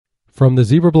From the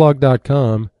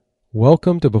ZibraBlog.com,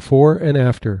 welcome to Before and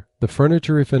After, the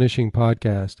Furniture Refinishing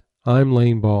Podcast. I'm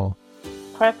Lane Ball.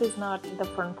 Prep is not the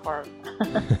fun part.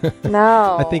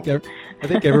 No. I think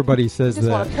everybody says you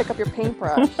just that. want to pick up your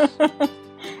paintbrush.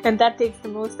 And that takes the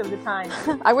most of the time.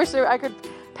 I wish I could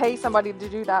pay somebody to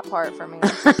do that part for me.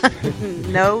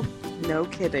 No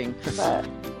kidding. But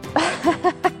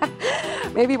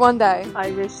maybe one day.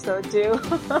 I wish so too.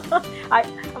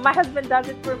 My husband does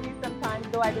it for me sometimes,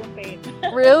 though I don't paint.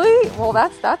 Really? Well,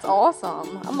 that's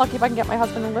awesome. I'm lucky if I can get my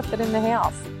husband to lift it in the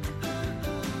house.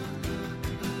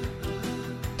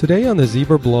 Today on the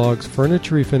Zebra Blog's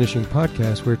Furniture Refinishing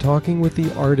Podcast, we're talking with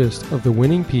the artist of the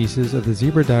winning pieces of the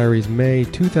Zibra Diaries May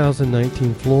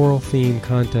 2019 Floral Theme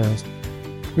Contest.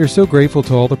 We are so grateful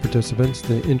to all the participants.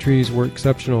 The entries were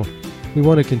exceptional. We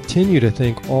want to continue to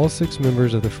thank all 6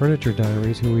 members of the Furniture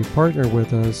Diaries who we partner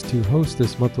with us to host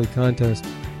this monthly contest.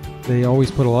 They always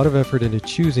put a lot of effort into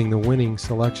choosing the winning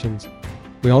selections.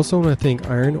 We also want to thank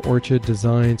Iron Orchard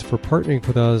Designs for partnering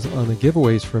with us on the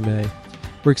giveaways for May.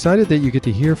 We're excited that you get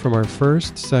to hear from our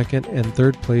first, second, and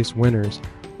third place winners.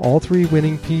 All 3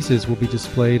 winning pieces will be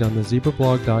displayed on the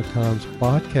ZibraBlog.com's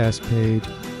podcast page,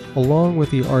 along with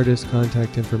the artist's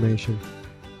contact information.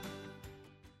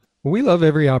 We love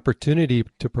every opportunity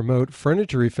to promote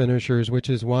furniture refinishers, which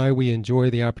is why we enjoy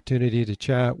the opportunity to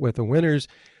chat with the winners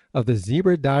of the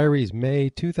Zibra Diaries May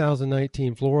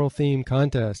 2019 Floral Theme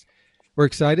Contest. We're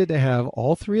excited to have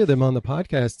all 3 of them on the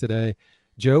podcast today.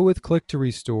 Joe with Click to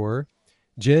Restore,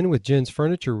 Jen with Jen's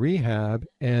Furniture Rehab,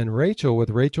 and Rachel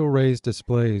with Rachel Ray's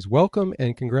Displays. Welcome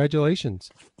and congratulations.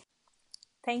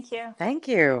 Thank you. Thank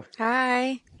you.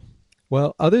 Hi.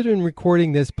 Well, other than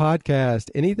recording this podcast,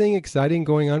 anything exciting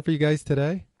going on for you guys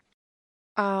today?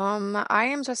 I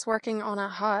am just working on a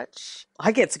hutch.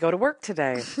 I get to go to work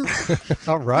today.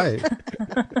 All right.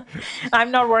 I'm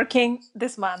not working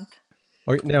this month.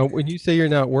 Now, when you say you're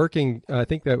not working, I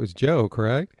think that was Joe,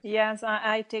 correct? Yes,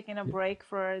 I've taken a break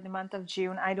for the month of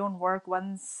June. I don't work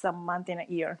once a month in a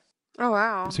year. Oh,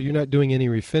 wow. So you're not doing any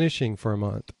refinishing for a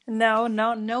month?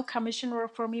 No commission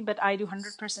work for me, but I do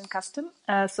 100% custom.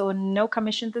 So no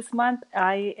commission this month.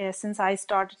 Since I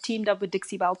teamed up with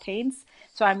Dixie Belle Paints,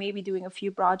 so I may be doing a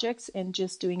few projects and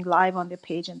just doing live on their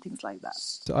page and things like that.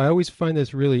 So I always find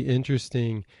this really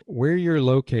interesting where you're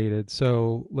located.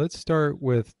 So let's start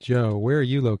with Joe. Where are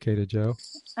you located, Joe?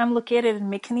 I'm located in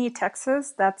McKinney,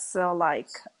 Texas. That's like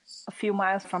a few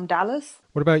miles from Dallas.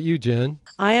 What about you, Jen?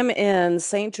 I am in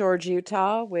St. George,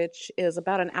 Utah, which is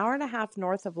about an hour and a half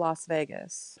north of Las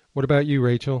Vegas. What about you,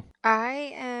 Rachel?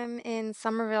 I am in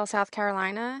Summerville, South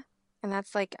Carolina, and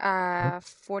that's like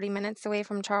 40 minutes away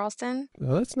from Charleston.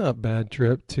 Well, that's not a bad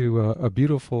trip to a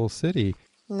beautiful city.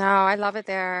 No, I love it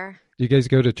there. Do you guys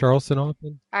go to Charleston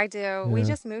often? I do. We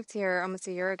just moved here almost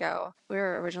a year ago. We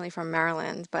were originally from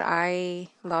Maryland, but I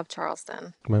love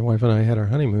Charleston. My wife and I had our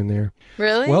honeymoon there.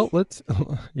 Really? Well,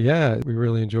 yeah, we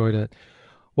really enjoyed it.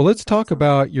 Well, let's talk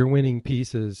about your winning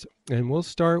pieces, and we'll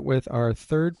start with our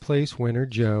third place winner,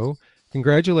 Joe.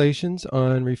 Congratulations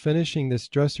on refinishing this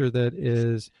dresser that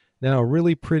is now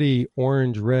really pretty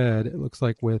orange-red. It looks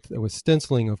like with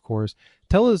stenciling, of course.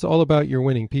 Tell us all about your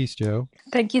winning piece, Joe.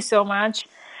 Thank you so much.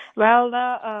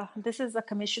 Well, this is a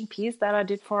commission piece that I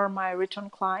did for my return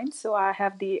client. So I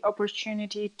have the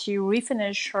opportunity to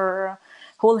refinish her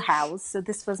whole house. So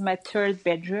this was my 3rd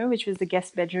bedroom, which was the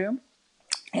guest bedroom.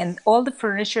 And all the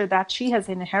furniture that she has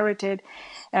inherited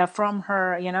from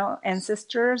her,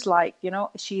 ancestors,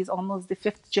 she's almost the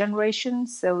 5th generation.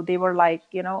 So they were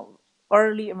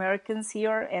early Americans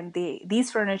here. And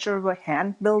these furniture were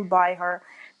hand-built by her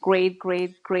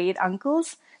great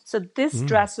uncles. So this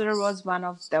dresser was one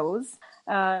of those.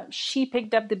 She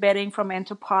picked up the bedding from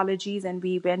Anthropologies, and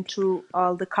we went through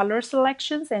all the color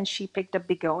selections, and she picked up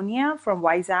begonia from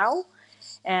Wiseau,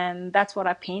 and that's what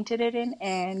I painted it in.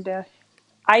 And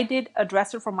I did a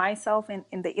dresser for myself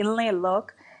in the inlay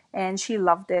look, and she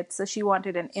loved it. So she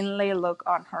wanted an inlay look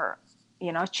on her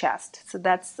chest. So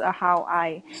that's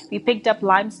how we picked up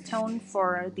limestone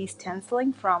for the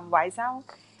stenciling from Wiseau.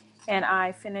 And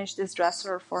I finished this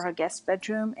dresser for her guest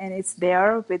bedroom, and it's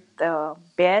there with the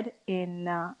bed in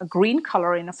a green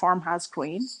color, in a farmhouse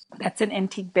green. That's an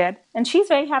antique bed, and she's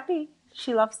very happy.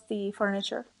 She loves the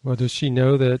furniture. Well, does she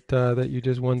know that you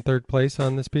just won 3rd place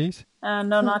on this piece? No,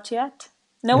 not yet.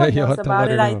 No one knows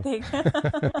about it, I think.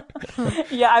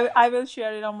 Yeah, I will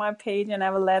share it on my page, and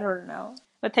I will let her know.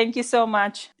 But thank you so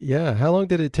much. Yeah. How long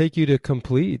did it take you to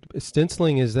complete?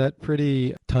 Stenciling, is that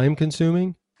pretty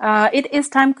time-consuming? It is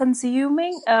time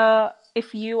consuming.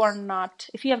 if you are not,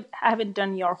 if you haven't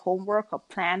done your homework or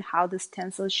plan how the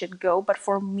stencil should go. But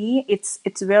for me, it's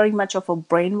very much of a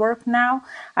brain work now.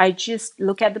 I just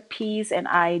look at the piece and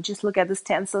I just look at the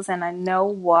stencils and I know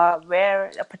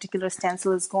where a particular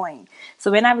stencil is going.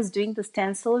 So when I was doing the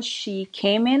stencil, she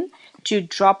came in to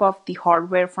drop off the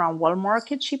hardware from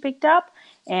Walmart she picked up,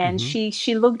 and Mm-hmm.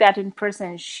 she looked at it in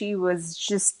person. She was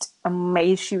just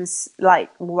amazed. She was like,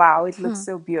 wow, it looks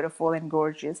so beautiful and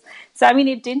gorgeous. So I mean,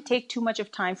 it didn't take too much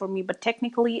of time for me, but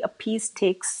technically a piece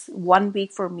takes 1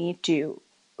 week for me to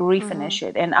Mm-hmm. refinish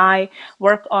it, and I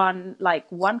work on like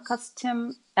one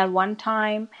custom at one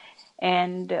time,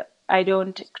 and I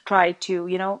don't try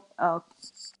to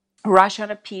rush on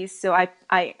a piece. So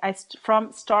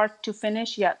from start to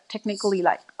finish, yeah, technically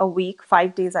like a week,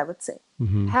 5 days, I would say.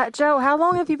 Mm-hmm. Joe, how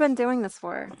long have you been doing this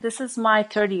for? This is my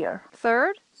third year.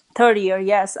 Third? Third year,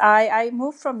 yes. I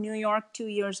moved from New York 2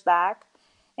 years back,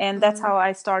 and that's Mm-hmm. how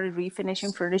I started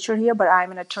refinishing furniture here. But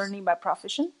I'm an attorney by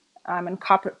profession. I'm a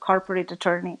corporate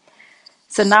attorney.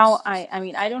 So now I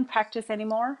mean, I don't practice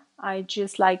anymore. I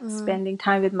just like Mm-hmm. spending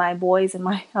time with my boys and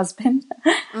my husband,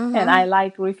 and Mm-hmm. I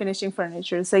like refinishing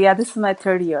furniture. So yeah, this is my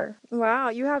third year. Wow,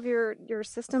 you have your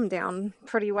system down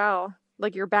pretty well.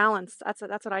 Like your balance. That's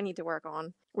what I need to work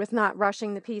on with not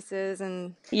rushing the pieces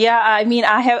and Yeah, I mean,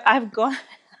 I've gone.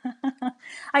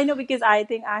 I know, because I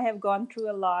think I have gone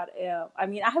through a lot. I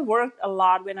mean, I have worked a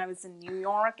lot when I was in New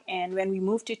York, and when we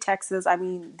moved to Texas. I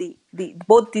mean, the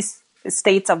both these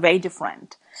states are very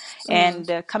different. mm. And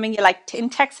coming like in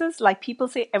Texas, like people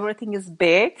say everything is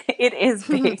big. It is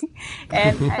big,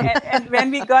 and when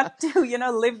we got to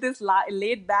live this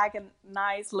laid back and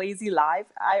nice lazy life,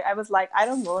 I was like, I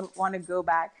don't want to go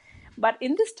back. But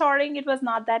in the starting, it was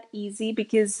not that easy,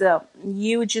 because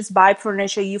you just buy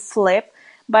furniture, you flip.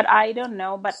 But I don't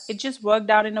know, but it just worked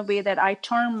out in a way that I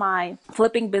turned my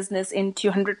flipping business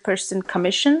into 100%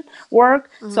 commission work.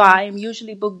 So Mm-hmm. I am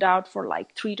usually booked out for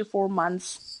like 3 to 4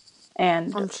 months.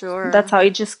 And I'm that's sure. how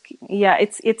it just, yeah,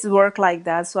 it's work like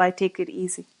that. So I take it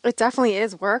easy. It definitely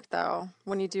is work though,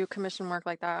 when you do commission work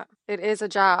like that. It is a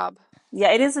job.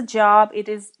 Yeah, it is a job. It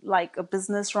is like a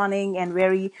business running and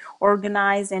very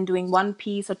organized, and doing one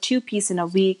piece or two piece in a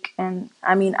week. And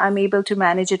I mean, I'm Mm-hmm. able to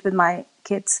manage it with my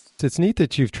kids. It's neat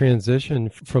that you've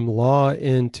transitioned from law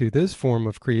into this form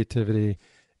of creativity,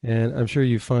 and I'm sure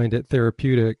you find it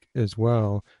therapeutic as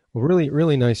well. Well, really,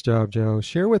 really nice job, Joe.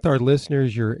 Share with our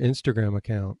listeners your Instagram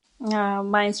account.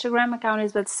 My Instagram account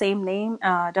is with same name,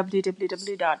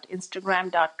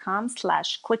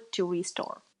 www.instagram.com/click to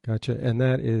restore. Gotcha. And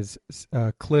that is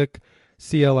click,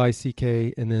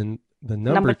 CLICK, and then the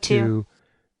number Number two. two,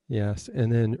 yes,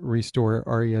 and then restore,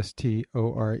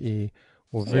 RESTORE.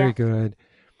 Well, Yeah. very good.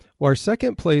 Well, our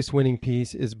second place winning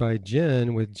piece is by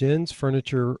Jen with Jen's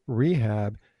Furniture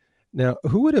Rehab. Now,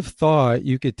 who would have thought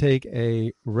you could take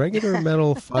a regular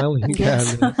metal filing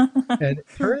Yes. cabinet and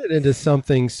turn it into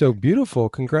something so beautiful?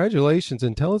 Congratulations,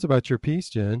 and tell us about your piece,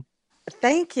 Jen.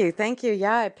 Thank you, thank you.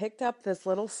 Yeah, I picked up this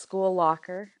little school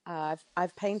locker.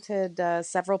 I've painted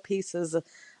several pieces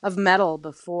of metal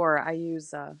before. I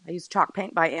use chalk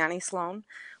paint by Annie Sloan,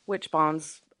 which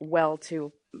bonds well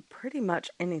to pretty much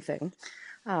anything.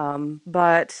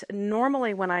 But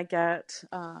normally when I get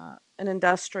an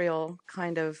industrial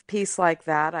kind of piece like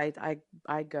that, I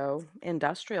go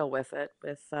industrial with it,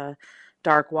 with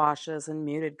dark washes and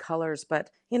muted colors.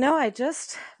 But I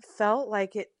just felt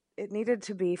like it needed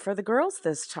to be for the girls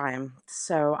this time.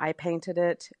 So I painted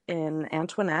it in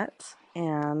Antoinette,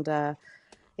 and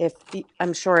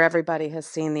I'm sure everybody has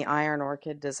seen the Iron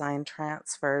Orchid design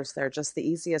transfers. They're just the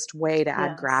easiest way to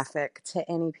add Yes. graphic to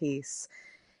any piece.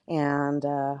 And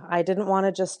I didn't want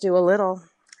to just do a little.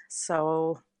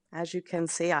 So as you can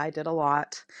see, I did a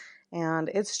lot. And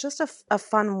it's just a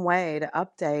fun way to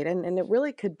update. And it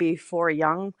really could be for a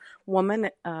young woman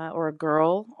or a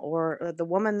girl, or the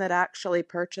woman that actually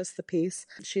purchased the piece.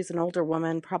 She's an older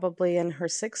woman, probably in her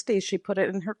 60s. She put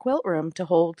it in her quilt room to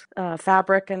hold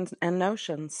fabric and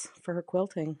notions for her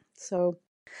quilting. So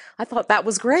I thought that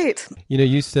was great.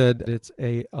 You said it's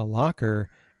a locker.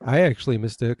 I actually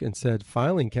mistook and said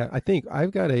filing cabinet. I think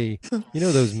I've got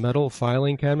those metal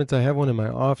filing cabinets. I have one in my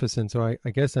office, and so I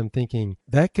guess I'm thinking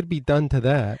that could be done to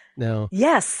that. Now,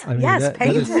 Yes, I mean yes,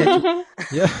 that is such a painted.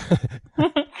 yeah.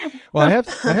 Well, I have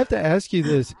to ask you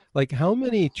this: like, how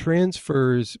many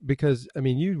transfers? Because I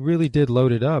mean, you really did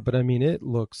load it up, but I mean, it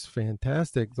looks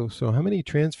fantastic. So, how many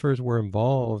transfers were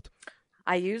involved?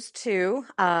 I used two.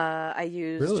 I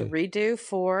used Really? Redo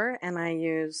 4, and I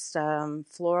used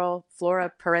Flora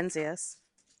Parensis.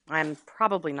 I'm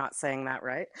probably not saying that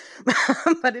right,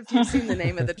 but if you've seen the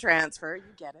name of the transfer,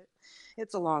 you get it.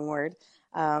 It's a long word.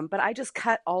 But I just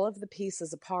cut all of the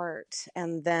pieces apart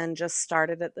and then just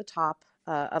started at the top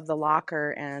of the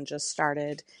locker and just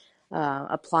started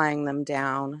applying them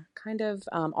down, kind of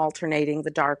alternating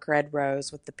the dark red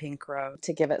rose with the pink rose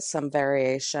to give it some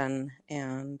variation.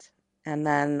 And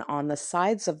then on the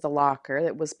sides of the locker,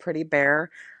 it was pretty bare.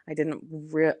 I didn't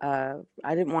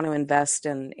want to invest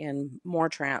in more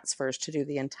transfers to do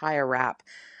the entire wrap.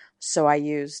 So I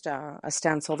used a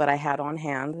stencil that I had on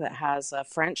hand that has a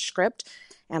French script,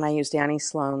 and I used Annie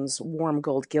Sloan's warm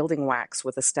gold gilding wax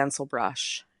with a stencil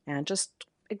brush and just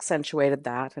accentuated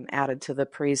that and added to the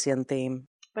Parisian theme.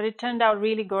 But it turned out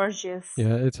really gorgeous.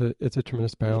 Yeah, it's a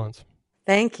tremendous balance.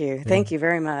 Thank you. Yeah. Thank you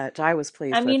very much. I was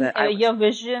pleased with it. Your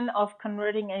vision of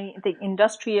converting the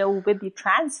industrial with the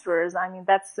transfers, I mean,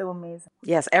 that's so amazing.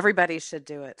 Yes, everybody should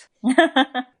do it.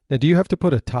 Now, do you have to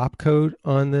put a top coat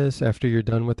on this after you're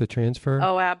done with the transfer?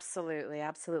 Oh, absolutely.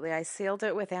 Absolutely. I sealed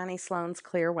it with Annie Sloan's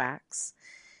clear wax,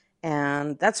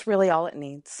 and that's really all it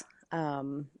needs.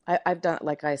 I've done,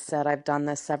 like I said, I've done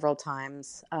this several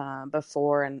times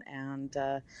before, and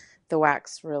the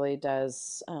wax really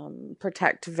does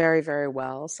protect very, very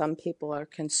well. Some people are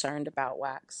concerned about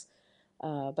wax,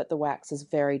 but the wax is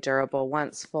very durable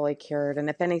once fully cured. And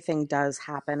if anything does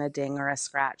happen, a ding or a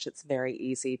scratch, it's very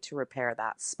easy to repair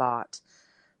that spot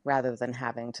rather than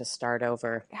having to start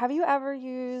over. Have you ever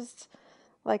used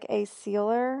like a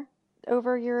sealer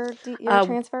over your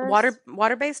transfers?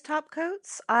 Water-based top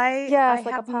coats. I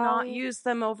like have a not poly. used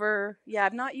them over. Yeah,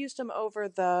 I've not used them over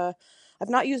I've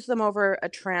not used them over a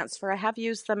transfer. I have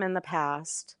used them in the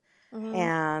past,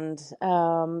 and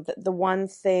the one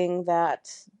thing that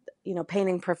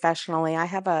painting professionally, I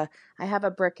have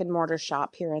a brick and mortar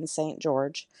shop here in St.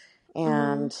 George,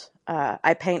 and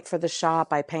I paint for the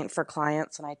shop. I paint for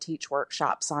clients, and I teach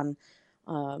workshops on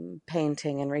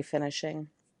painting and refinishing.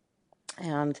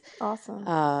 And awesome.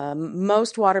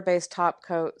 Most water-based top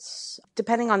coats,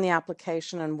 depending on the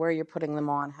application and where you're putting them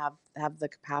on, have the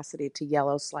capacity to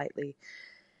yellow slightly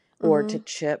or to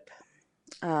chip.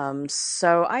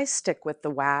 So I stick with the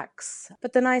wax.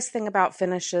 But the nice thing about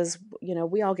finishes,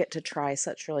 we all get to try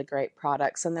such really great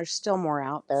products, and there's still more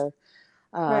out there.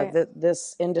 Right.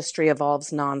 This industry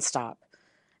evolves nonstop.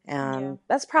 And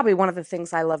that's probably one of the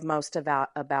things I love most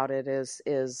about it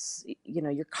is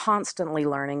you're constantly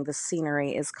learning. The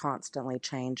scenery is constantly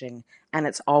changing, and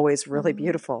it's always really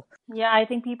beautiful. Yeah, I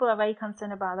think people are very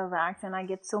concerned about the wax, and I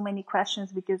get so many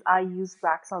questions because I use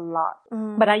wax a lot.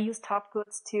 But I use top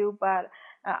coats too. But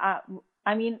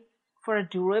I mean, for a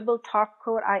durable top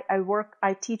coat,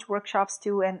 I teach workshops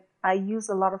too, and I use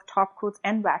a lot of top coats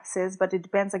and waxes, but it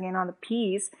depends again on the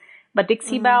piece. But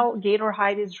Dixie Belle Gator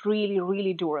Hide is really,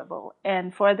 really durable.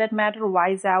 And for that matter,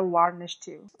 Wiseout Varnish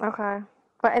too. Okay.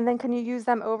 And then can you use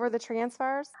them over the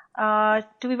transfers? To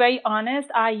be very honest,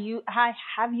 I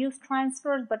have used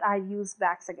transfers, but I use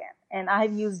wax again. And I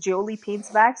have used Jolie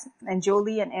Paints wax, and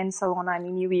Jolie and Salon, I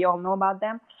mean, we all know about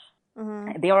them.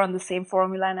 They are on the same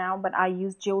formula now, but I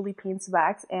use Jolie Paints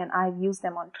wax, and I've used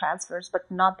them on transfers,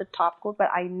 but not the top coat.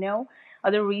 But I know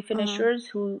other refinishers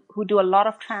who do a lot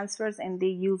of transfers, and they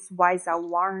use Wiseout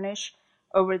Varnish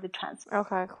over the transfer.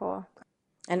 Okay, cool.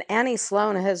 And Annie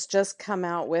Sloan has just come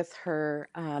out with her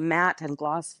matte and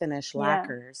gloss finish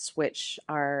lacquers, which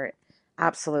are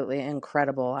absolutely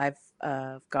incredible. I've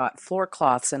got floor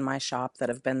cloths in my shop that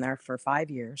have been there for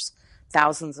 5 years.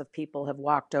 Thousands of people have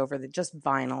walked over just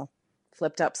vinyl,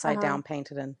 flipped upside down,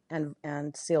 painted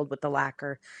and sealed with the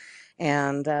lacquer.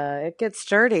 And it gets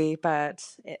dirty, but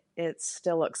it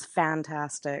still looks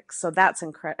fantastic. So that's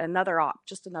another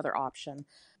option.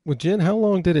 Well, Jen, how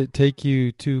long did it take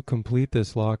you to complete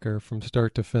this locker from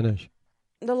start to finish?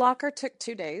 The locker took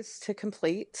 2 days to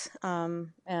complete, and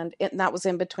that was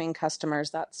in between customers.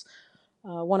 That's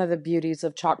one of the beauties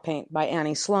of chalk paint by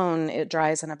Annie Sloan. It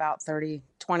dries in about 30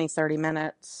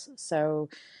 minutes. So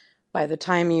by the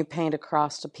time you paint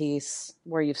across a piece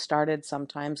where you've started,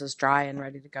 sometimes is dry and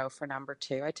ready to go for number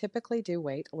 2. I typically do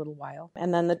wait a little while.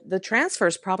 And then the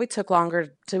transfers probably took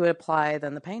longer to apply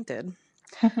than the paint did.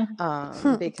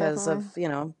 Because of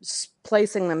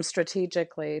placing them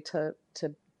strategically to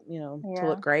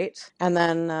look great, and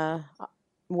then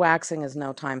waxing is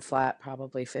no time flat,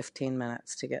 probably 15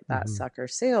 minutes to get that sucker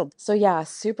sealed. So yeah,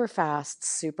 super fast,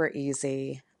 super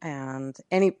easy, and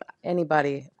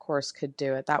anybody of course could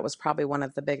do it. That was probably one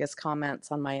of the biggest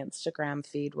comments on my Instagram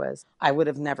feed was, I would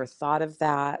have never thought of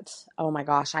that. Oh my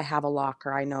gosh, I have a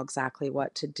locker, I know exactly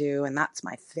what to do. And that's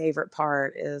my favorite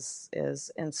part is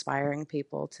inspiring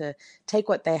people to take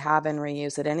what they have and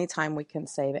reuse it. Anytime we can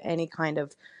save any kind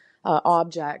of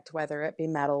object, whether it be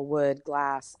metal, wood,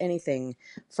 glass, anything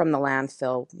from the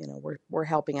landfill. We're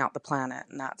helping out the planet,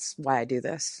 and that's why I do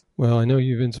this. Well, I know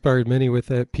you've inspired many with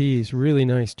that piece. Really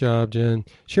nice job, Jen.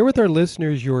 Share with our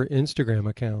listeners your Instagram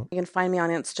account. You can find me on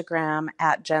Instagram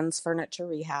at Jen's Furniture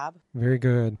Rehab. Very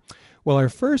good. Well, our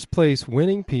first place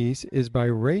winning piece is by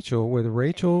Rachel with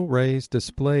Rachel Ray's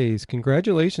Displays.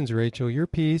 Congratulations, Rachel. Your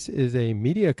piece is a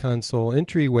media console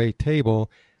entryway table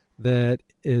that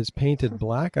is painted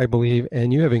black, I believe,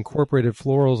 and you have incorporated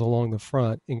florals along the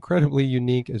front. Incredibly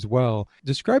unique as well.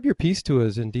 Describe your piece to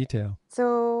us in detail.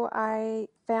 So I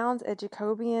found a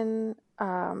Jacobian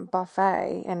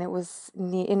buffet, and it was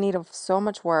in need of so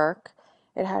much work.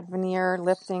 It had veneer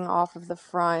lifting off of the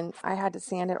front. I had to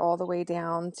sand it all the way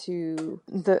down to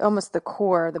almost the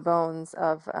core, the bones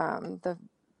of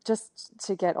just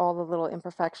to get all the little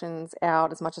imperfections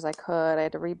out as much as I could. I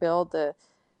had to rebuild the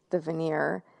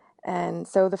veneer. And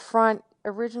so the front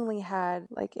originally had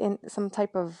like in some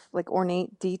type of like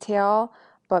ornate detail,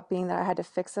 but being that I had to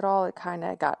fix it all, it kind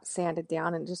of got sanded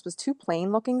down and it just was too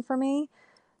plain looking for me.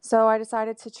 So I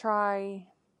decided to try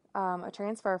a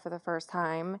transfer for the first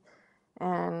time,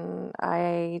 and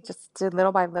I just did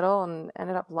little by little and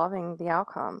ended up loving the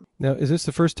outcome. Now, is this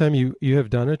the first time you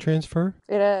have done a transfer?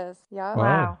 It is, yeah.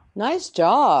 Wow. Nice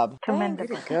job.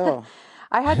 Commendable. Way to go.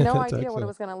 I had no That's idea what it excellent.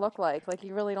 was going to look like. Like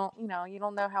you really don't, you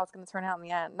don't know how it's going to turn out in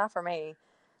the end. Not for me.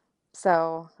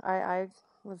 So I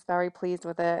was very pleased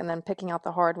with it. And then picking out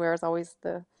the hardware is always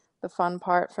the fun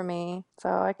part for me.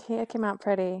 So it came out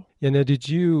pretty. Yeah, now did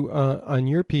you, on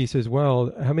your piece as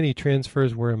well, how many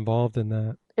transfers were involved in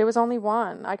that? It was only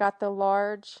one. I got the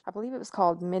large, I believe it was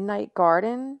called Midnight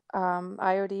Garden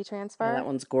IOD transfer. Yeah, that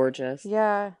one's gorgeous.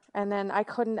 Yeah. And then I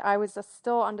was just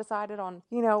still undecided on,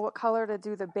 what color to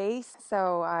do the base.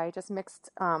 So I just mixed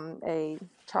a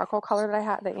charcoal color that I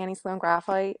had, the Annie Sloan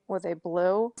Graphite, with a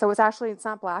blue. So it's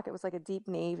not black. It was like a deep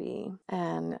navy.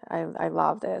 And I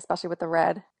loved it, especially with the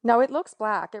red. No, it looks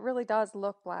black. It really does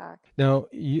look black. Now,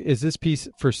 is this piece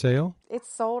for sale?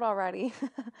 It's sold already.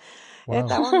 Wow.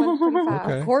 That one went pretty fast.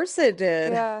 Okay. Of course it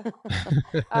did. Yeah,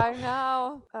 I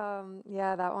know.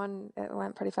 Yeah, that one, it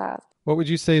went pretty fast. What would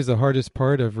you say is the hardest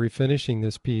part of refinishing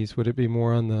this piece? Would it be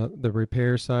more on the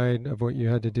repair side of what you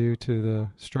had to do to the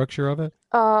structure of it?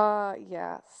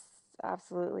 Yes,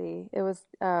 absolutely. It was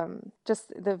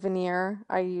just the veneer.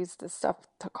 I used the stuff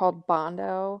called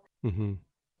Bondo, Mm-hmm.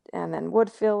 and then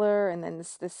wood filler, and then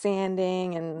the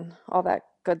sanding and all that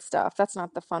good stuff. That's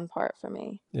not the fun part for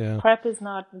me. Yeah. Prep is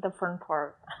not the fun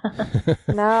part.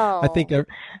 No. I think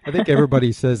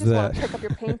everybody says You just want that. to pick up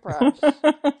your paintbrush.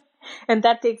 And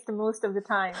that takes the most of the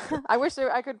time. I wish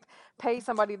I could pay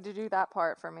somebody to do that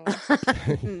part for me,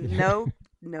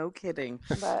 No kidding.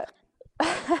 but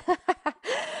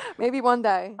maybe one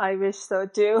day. I wish so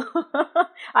too.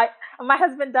 My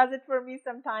husband does it for me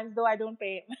sometimes, though I don't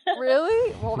pay him.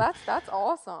 Really? Well, that's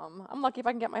awesome. I'm lucky if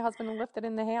I can get my husband to lift it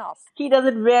in the house. He does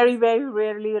it very, very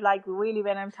rarely, like really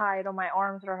when I'm tired or my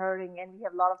arms are hurting and we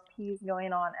have a lot of peas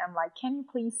going on. I'm like, can you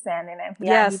please send? And he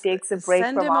takes a break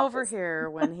send from him office. over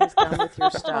here when he's done with your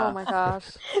stuff. Oh my gosh.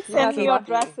 Send me your lucky.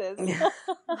 dresses.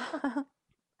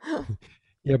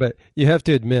 Yeah, but you have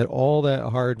to admit all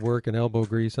that hard work and elbow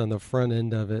grease on the front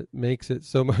end of it makes it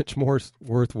so much more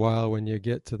worthwhile when you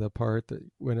get to the part that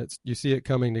when you see it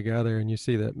coming together and you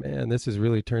see that, man, this has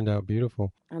really turned out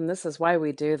beautiful. And this is why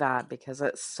we do that, because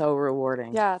it's so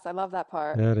rewarding. Yes, I love that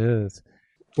part. That is.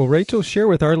 Well, Rachel, share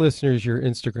with our listeners your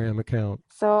Instagram account.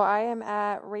 So I am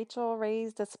at Rachel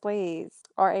Ray's Displays,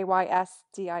 RaysDisplays.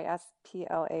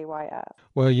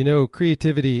 Well,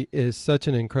 creativity is such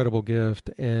an incredible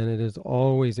gift, and it is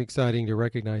always exciting to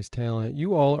recognize talent.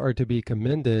 You all are to be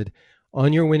commended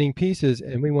on your winning pieces,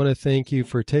 and we want to thank you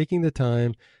for taking the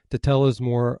time to tell us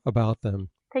more about them.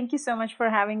 Thank you so much for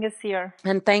having us here.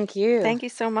 And thank you. Thank you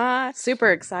so much. Super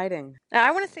exciting. Now,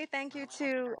 I want to say thank you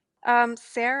to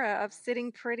Sarah of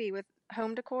Sitting Pretty with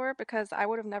Home Decor, because I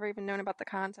would have never even known about the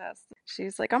contest.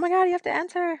 She's like, oh my God, you have to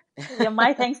enter. Yeah,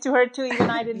 my thanks to her too, even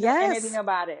I didn't know Yes. anything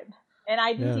about it. And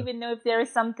I didn't even know if there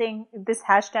is something, this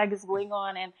hashtag is going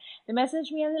on. And they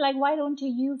messaged me and they're like, why don't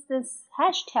you use this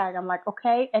hashtag? I'm like,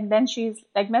 okay. And then she's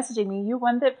like messaging me, you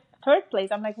won the third place.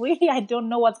 I'm like, really? I don't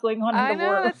know what's going on in the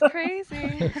world. I know, it's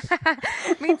crazy.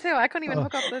 Me too. I couldn't even I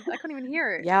couldn't even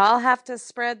hear it. Yeah, I'll have to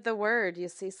spread the word. You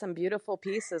see some beautiful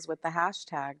pieces with the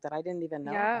hashtag that I didn't even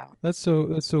know about. That's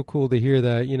so cool to hear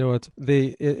that.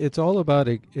 It's all about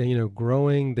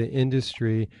growing the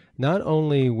industry, not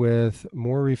only with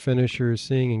more refinishers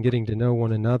seeing and getting to know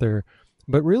one another,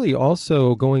 but really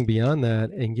also going beyond that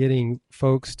and getting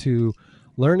folks to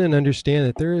learn and understand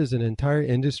that there is an entire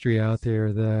industry out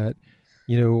there that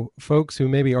folks who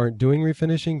maybe aren't doing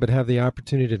refinishing but have the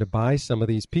opportunity to buy some of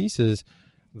these pieces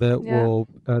that Yeah. will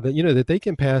that they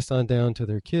can pass on down to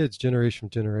their kids generation from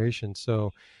generation.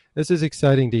 So this is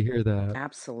exciting to hear that.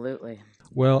 Absolutely.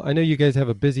 Well, I know you guys have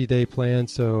a busy day planned,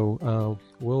 so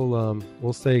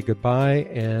we'll say goodbye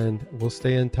and we'll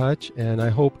stay in touch. And I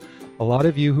hope a lot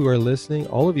of you who are listening,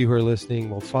 all of you who are listening,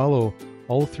 will follow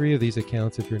all three of these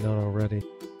accounts if you're not already.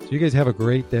 So you guys have a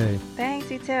great day.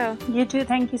 Thanks, you too. You too.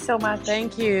 Thank you so much.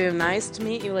 Thank you. Nice to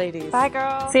meet you, ladies. Bye,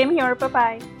 girl. Same here.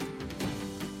 Bye-bye.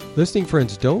 Listening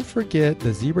friends, don't forget the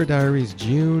Zibra Diaries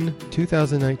June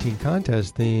 2019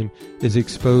 contest theme is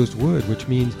exposed wood, which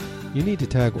means you need to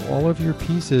tag all of your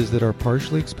pieces that are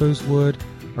partially exposed wood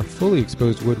or fully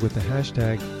exposed wood with the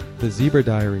hashtag the Zibra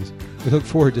Diaries. We look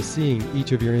forward to seeing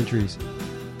each of your entries.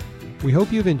 We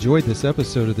hope you've enjoyed this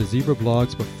episode of the Zibra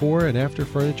Blogs Before and After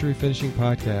Furniture Refinishing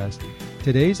Podcast.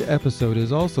 Today's episode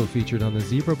is also featured on the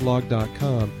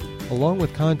ZibraBlog.com, along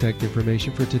with contact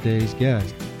information for today's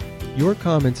guest. Your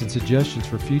comments and suggestions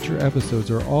for future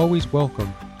episodes are always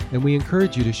welcome, and we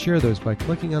encourage you to share those by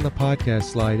clicking on the podcast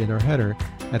slide in our header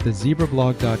at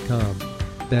theZibraBlog.com.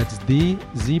 That's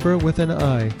thezebra with an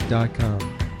I.com.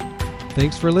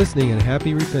 Thanks for listening and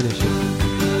happy refinishing.